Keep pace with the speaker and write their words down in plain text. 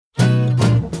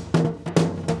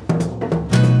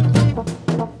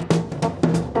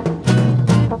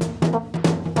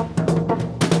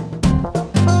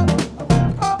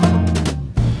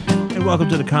welcome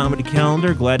to the Comedy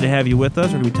Calendar. Glad to have you with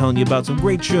us. We're going to be telling you about some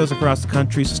great shows across the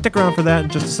country, so stick around for that in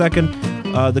just a second.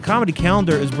 The Comedy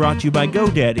Calendar is brought to you by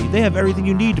GoDaddy. They have everything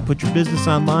you need to put your business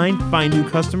online, find new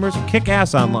customers, and kick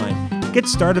ass online. Get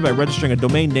started by registering a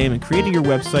domain name and creating your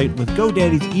website with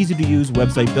GoDaddy's easy-to-use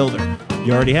website builder.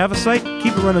 You already have a site?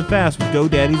 Keep it running fast with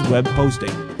GoDaddy's web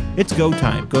hosting. It's go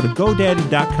time. Go to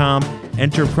GoDaddy.com,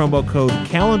 enter promo code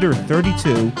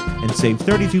CALENDAR32, and save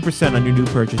 32% on your new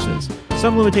purchases.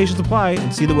 Some limitations apply,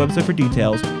 and see the website for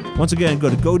details. Once again, go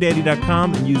to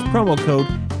GoDaddy.com and use promo code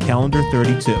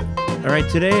CALENDAR32. All right,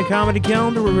 today at Comedy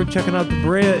Calendar, we're checking out the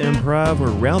Brea Improv, where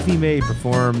Ralphie May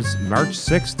performs March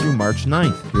 6th through March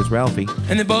 9th. Here's Ralphie.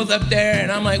 And they're both up there,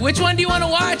 and I'm like, which one do you want to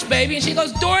watch, baby? And she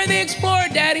goes, Dora the Explorer,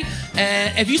 Daddy.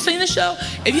 And have you seen the show?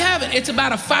 If you haven't, it's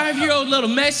about a 5-year-old little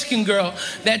Mexican girl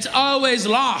that's always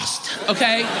lost,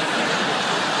 okay?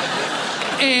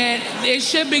 And it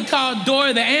should be called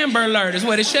Dora the Amber Alert is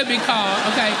what it should be called,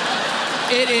 okay?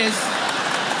 It is...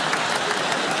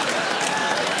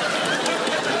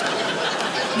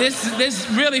 This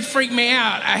really freaked me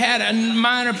out. I had a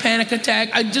minor panic attack.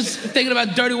 I just thinking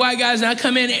about dirty white guys, and I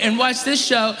come in and watch this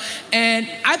show, and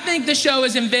I think the show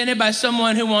is invented by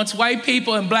someone who wants white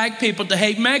people and black people to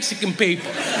hate Mexican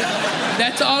people.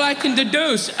 That's all I can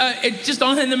deduce. It just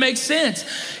don't seem to make sense.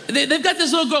 They've got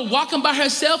this little girl walking by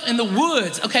herself in the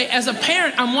woods, okay? As a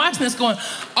parent, I'm watching this going,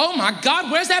 oh my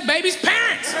God, where's that baby's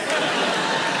parents?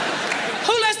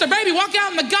 Who lets their baby walk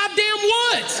out in the goddamn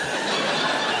woods?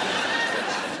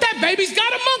 That baby's got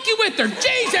a monkey with her.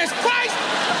 Jesus Christ!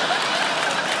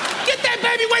 Get that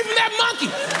baby away from that monkey.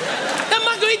 That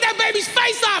monkey will eat that baby's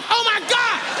face off. Oh my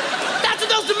God! That's what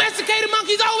those domesticated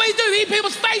monkeys always do. They eat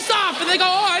people's face off. And they go,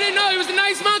 oh, I didn't know he was a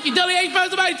nice monkey until he ate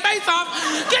somebody's face off.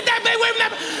 Get that baby away from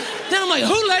that. Then I'm like,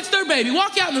 who lets their baby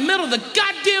walk out in the middle of the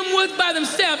goddamn woods by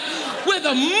themselves with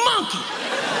a monkey?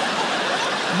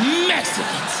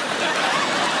 Mexicans.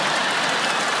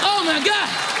 Oh my God.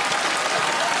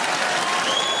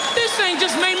 This thing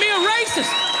just made me a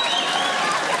racist.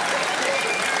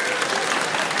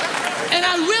 And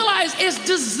I realize it's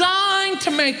designed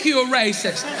to make you a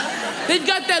racist. They've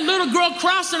got that little girl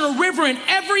crossing a river in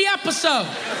every episode.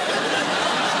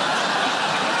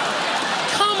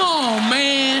 Come on,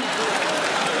 man.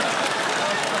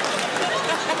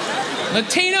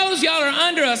 Latinos, y'all are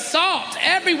under assault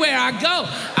everywhere I go.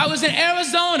 I was in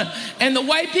Arizona, and the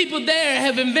white people there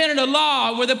have invented a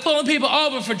law where they're pulling people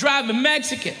over for driving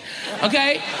Mexican,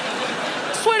 okay?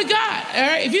 Swear to God, all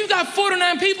right? If you've got 4 to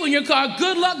 9 people in your car,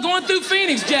 good luck going through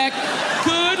Phoenix, Jack.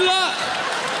 Good luck.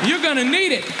 You're gonna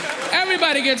need it.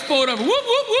 Everybody gets pulled over. Whoop,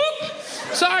 whoop, whoop.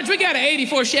 Sarge, we got an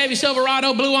 84 Chevy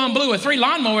Silverado, blue on blue, with 3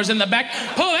 lawnmowers in the back.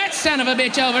 Pull that son of a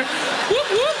bitch over. Whoop,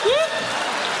 whoop, whoop.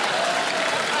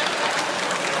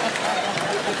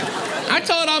 I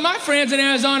told all my friends in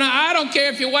Arizona, I don't care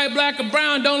if you're white, black, or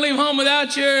brown, don't leave home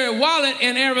without your wallet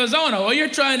in Arizona. Well, you're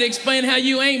trying to explain how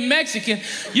you ain't Mexican.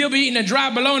 You'll be eating a dry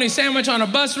bologna sandwich on a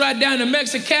bus ride down to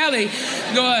Mexicali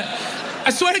going, I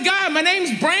swear to God, my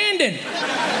name's Brandon.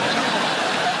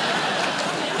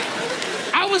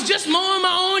 I was just mowing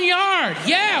my own yard.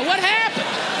 Yeah, what happened?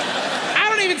 I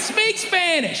don't even speak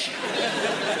Spanish.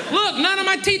 Look, none of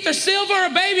my teeth are silver or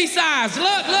baby size.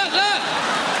 Look, look, look.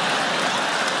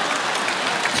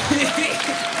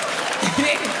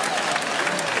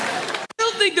 I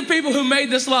don't think the people who made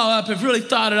this law up have really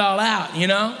thought it all out, you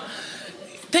know?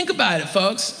 Think about it,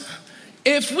 folks.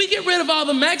 If we get rid of all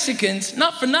the Mexicans,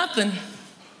 not for nothing,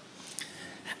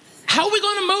 how are we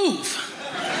gonna move?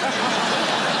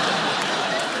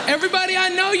 Everybody I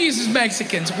know uses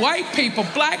Mexicans. White people,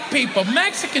 black people,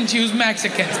 Mexicans use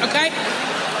Mexicans, okay?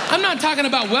 I'm not talking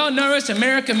about well-nourished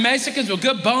American Mexicans with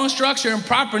good bone structure and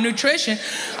proper nutrition.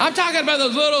 I'm talking about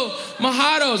those little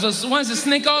mojados, those ones that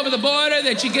sneak over the border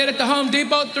that you get at the Home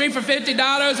Depot, 3 for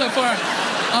 $50 or for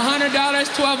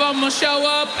 $100. 12 of them will show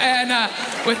up and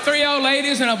with 3 old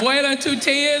ladies and abuela and 2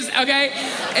 tias, okay?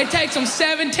 It takes them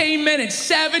 17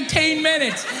 minutes,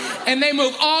 and they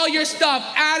move all your stuff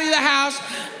out of the house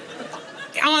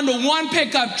onto one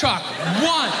pickup truck,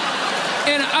 one.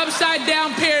 In an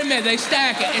upside-down pyramid, they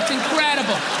stack it. It's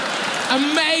incredible.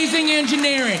 Amazing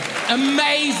engineering.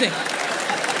 Amazing.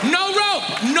 No rope.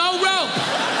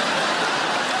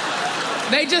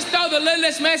 They just throw the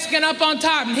littlest Mexican up on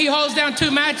top, and he holds down 2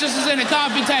 mattresses and a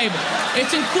coffee table.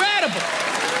 It's incredible.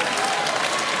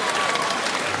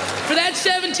 For that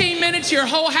 17 minutes, your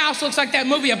whole house looks like that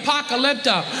movie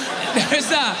Apocalypto. There's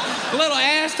little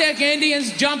Aztec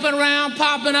Indians jumping around,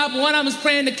 popping up. One of them is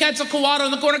praying to Quetzalcoatl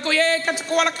in the corner. Yeah,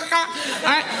 Quetzalcoatl. All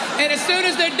right? And as soon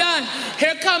as they're done,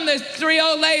 here come the three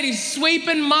old ladies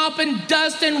sweeping, mopping,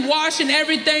 dusting, washing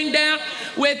everything down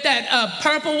with that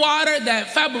purple water, that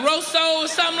Fabuloso or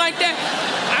something like that.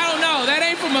 I don't know. That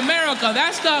ain't from America.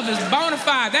 That stuff is bona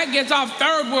fide. That gets off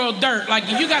third world dirt. Like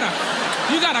if you got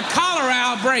a cholera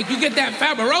outbreak, you get that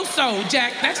Fabuloso,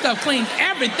 Jack. That stuff cleans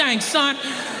everything, son.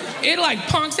 It like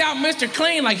punks out Mr.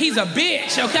 Clean like he's a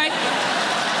bitch, okay?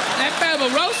 That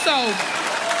Fabuloso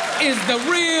is the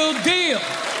real deal.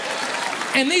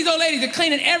 And these old ladies are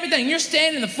cleaning everything. You're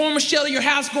standing in the former shell of your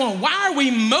house going, why are we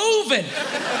moving?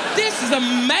 This is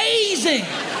amazing.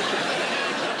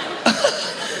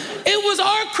 It was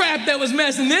our crap that was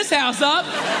messing this house up.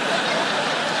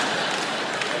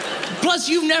 Plus,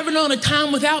 you've never known a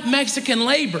time without Mexican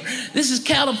labor. This is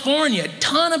California, a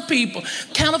ton of people.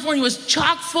 California was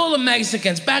chock full of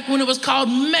Mexicans back when it was called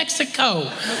Mexico,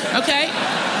 okay?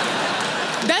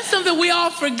 That's something we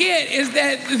all forget, is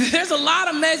that there's a lot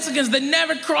of Mexicans that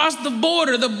never crossed the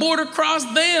border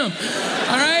crossed them,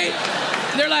 all right?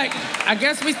 They're like, I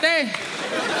guess we stay,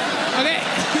 okay?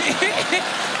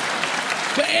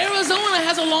 But Arizona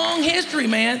has a long history,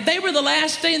 man. They were the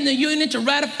last state in the union to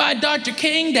ratify Dr.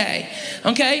 King Day,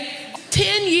 okay?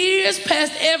 10 years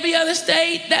past every other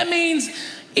state, that means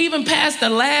even past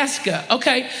Alaska,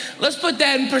 okay? Let's put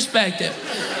that in perspective.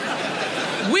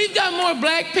 We've got more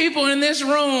black people in this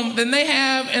room than they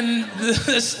have in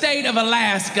the state of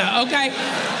Alaska, okay?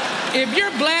 If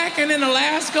you're black and in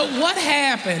Alaska, what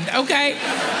happened, okay?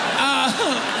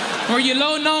 Were you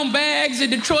loading on bags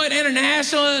at Detroit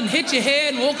International and hit your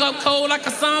head and woke up cold like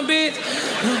a son bitch?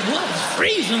 Well, it was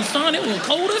freezing, son. It was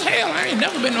cold as hell. I ain't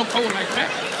never been no cold like that.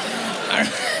 All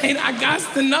right? I got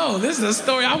to know. This is a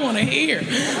story I want to hear,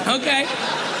 okay?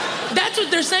 That's what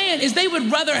they're saying, is they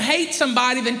would rather hate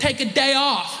somebody than take a day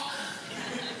off.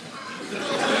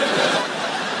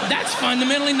 That's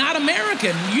fundamentally not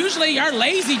American. Usually our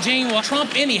lazy gene will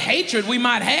trump any hatred we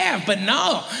might have, but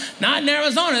no, not in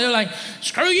Arizona. They're like,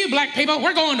 screw you black people,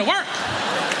 we're going to work.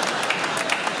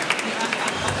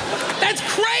 That's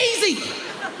crazy.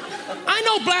 I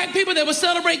know black people that would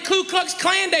celebrate Ku Klux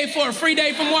Klan Day for a free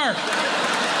day from work.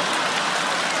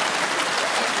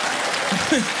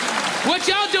 What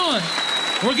y'all doing?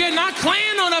 We're getting our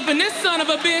Klan on up in this son of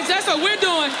a bitch. That's what we're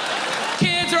doing.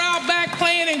 Kids are out back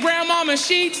playing in grandmama's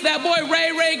sheets. That boy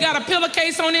Ray got a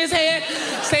pillowcase on his head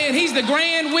saying he's the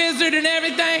grand wizard and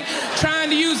everything, trying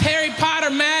to use Harry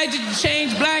Potter magic to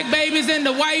change black babies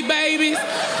into white babies.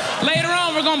 Later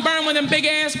on, we're gonna burn one of them big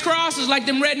ass crosses like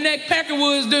them redneck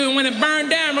Peckerwoods do. And when it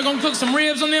burned down, we're gonna cook some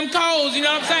ribs on them coals, you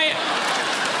know what I'm saying?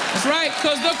 That's right,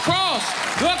 because the cross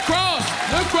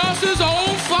is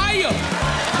on fire.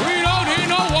 We don't need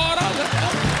no water.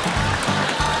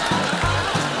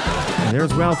 And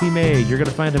there's Ralphie May. You're going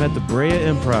to find him at the Brea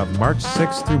Improv, March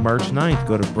 6th through March 9th.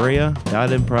 Go to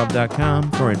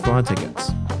brea.improv.com for info on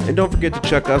tickets. And don't forget to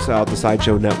check us out, the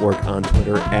Sideshow Network, on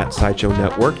Twitter at Sideshow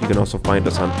Network. You can also find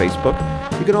us on Facebook.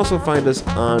 You can also find us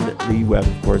on the web,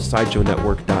 of course,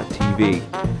 sideshownetwork.tv.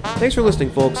 Thanks for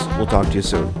listening, folks. We'll talk to you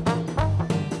soon.